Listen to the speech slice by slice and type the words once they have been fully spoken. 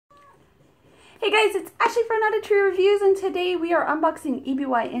Hey guys, it's Ashley from Not a Tree Reviews, and today we are unboxing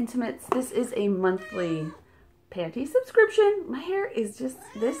EBY Intimates. This is a monthly panty subscription. My hair is just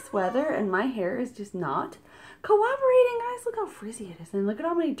this weather, and my hair is just not cooperating. Guys, look how frizzy it is, and look at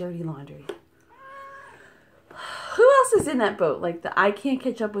all my dirty laundry. Who else is in that boat? Like the I can't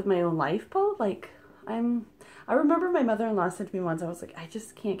catch up with my own life boat? Like I remember my mother-in-law said to me once, I was like, I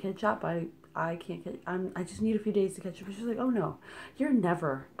just can't catch up. I can't catch, I just need a few days to catch up. She's like, oh no, you're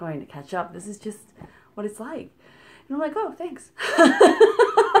never going to catch up. This is just what it's like. And I'm like, oh, thanks.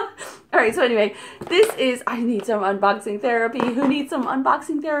 All right, so anyway, this is, I need some unboxing therapy. Who needs some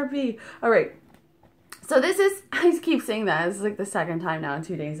unboxing therapy? All right. So this is, I keep saying that. This is like the second time now in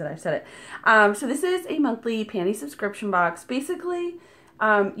 2 days that I've said it. So this is a monthly panty subscription box. Basically,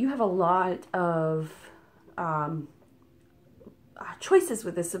 you have a lot of choices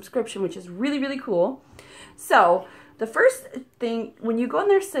with this subscription, which is really, really cool. So the first thing, when you go on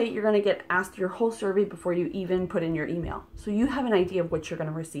their site, you're going to get asked your whole survey before you even put in your email. So you have an idea of what you're going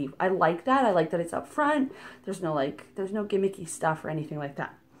to receive. I like that. I like that it's up front. There's no gimmicky stuff or anything like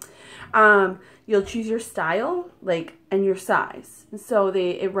that. You'll choose your style, and your size. And so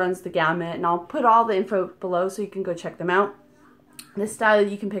it runs the gamut, and I'll put all the info below so you can go check them out. The style,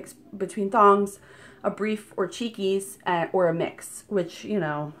 you can pick between thongs, a brief or cheekies, or a mix, which, you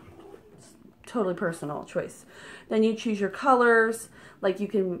know, it's totally personal choice. Then you choose your colors, like you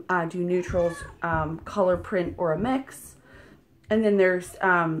can do neutrals, color print, or a mix. And then there's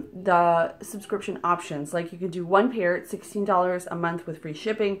the subscription options, like you can do 1 pair at $16 a month with free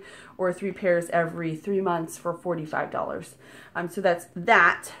shipping, or 3 pairs every 3 months for $45. So that's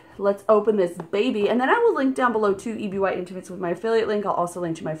that. Let's open this baby, and then I will link down below to EBY Intimates with my affiliate link. I'll also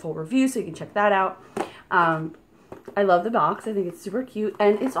link to my full review so you can check that out. I love the box. I think it's super cute,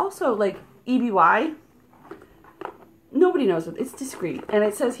 and it's also like EBY. Nobody knows what it's discreet, and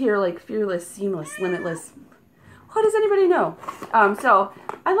it says here like fearless, seamless, limitless. What does anybody know? So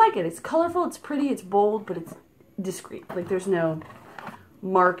I like it. It's colorful, it's pretty, it's bold, but it's discreet. Like there's no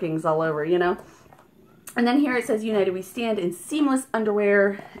markings all over, you know? And then here it says, United We Stand in seamless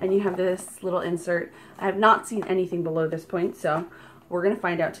underwear, and you have this little insert. I have not seen anything below this point, so we're going to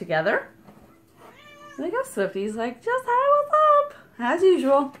find out together. Look how Swifty's like, just hi, what's up? As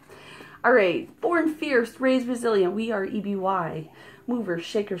usual. All right, born fierce, raised resilient. We are EBY. Movers,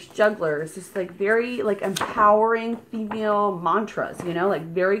 shakers, jugglers. It's like very empowering female mantras, you know, like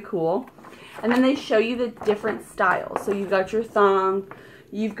very cool. And then they show you the different styles. So you've got your thong,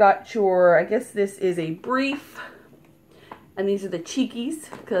 you've got your, I guess this is a brief, and these are the cheekies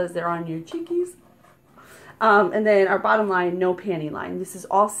because they're on your cheekies. And then our bottom line, no panty line. This is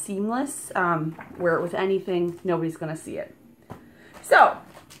all seamless, where with anything, nobody's gonna see it. So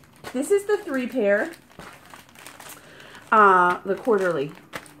this is the 3 pair. The quarterly,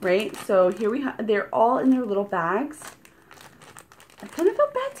 right? So here we have, they're all in their little bags. I kind of feel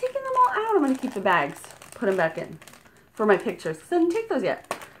bad taking them all out. I'm going to keep the bags, put them back in for my pictures, because I didn't take those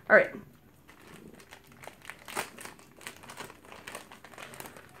yet. All right.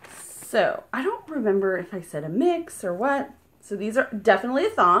 So I don't remember if I said a mix or what. So these are definitely a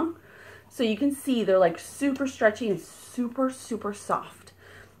thong. So you can see they're like super stretchy and super, super soft.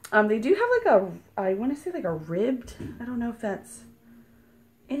 They do have like I want to say like a ribbed, I don't know if that's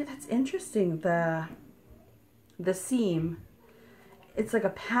interesting, the seam. It's like a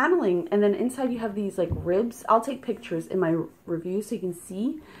paneling, and then inside you have these like ribs. I'll take pictures in my review so you can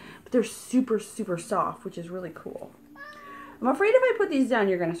see, but they're super, super soft, which is really cool. I'm afraid if I put these down,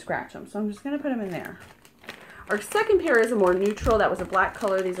 you're going to scratch them, so I'm just going to put them in there. Our second pair is a more neutral. That was a black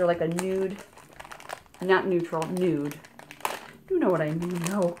color. These are like a nude, not neutral, nude. You know what I mean.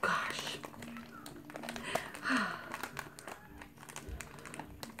 Oh, gosh.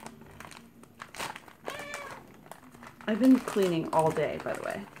 I've been cleaning all day, by the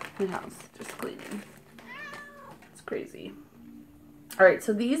way. My house, just cleaning. It's crazy. All right,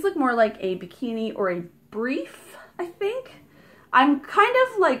 so these look more like a bikini or a brief, I think. I'm kind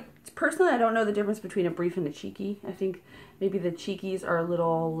of like, personally, I don't know the difference between a brief and a cheeky. I think maybe the cheekies are a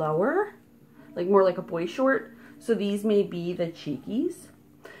little lower, like more like a boy short. So these may be the cheekies,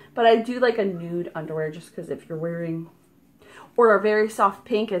 but I do like a nude underwear just because if you're wearing, or a very soft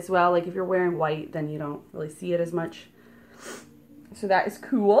pink as well, like if you're wearing white, then you don't really see it as much. So that is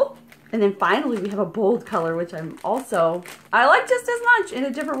cool. And then finally we have a bold color, which I like just as much in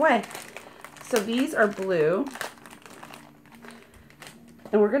a different way. So these are blue,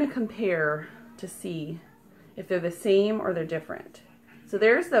 and we're going to compare to see if they're the same or they're different. So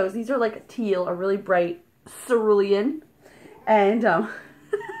there's those. These are like a teal, a really bright cerulean, and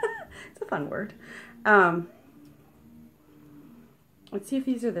it's a fun word. let's see if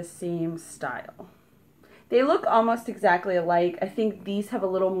these are the same style. They look almost exactly alike. I think these have a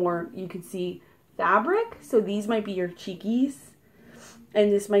little more, you can see, fabric. So these might be your cheekies,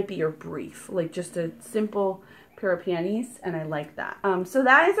 and this might be your brief, like just a simple pair of panties, and I like that. So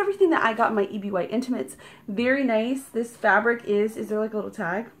that is everything that I got in my EBY Intimates. Very nice. This fabric is there like a little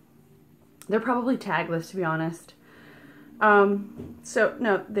tag? They're probably tagless, to be honest. So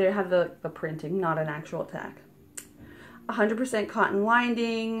no, they have the printing, not an actual tag. 100% cotton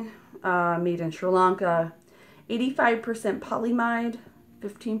lining, made in Sri Lanka. 85% polyamide,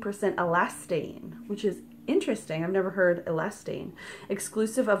 15% elastane, which is interesting. I've never heard elastane.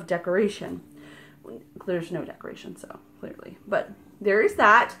 Exclusive of decoration. There's no decoration, so clearly. But there is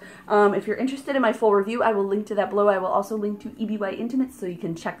that. If you're interested in my full review, I will link to that below. I will also link to EBY Intimates so you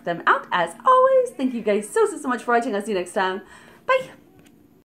can check them out. As always, thank you guys so much for watching. I'll see you next time. Bye!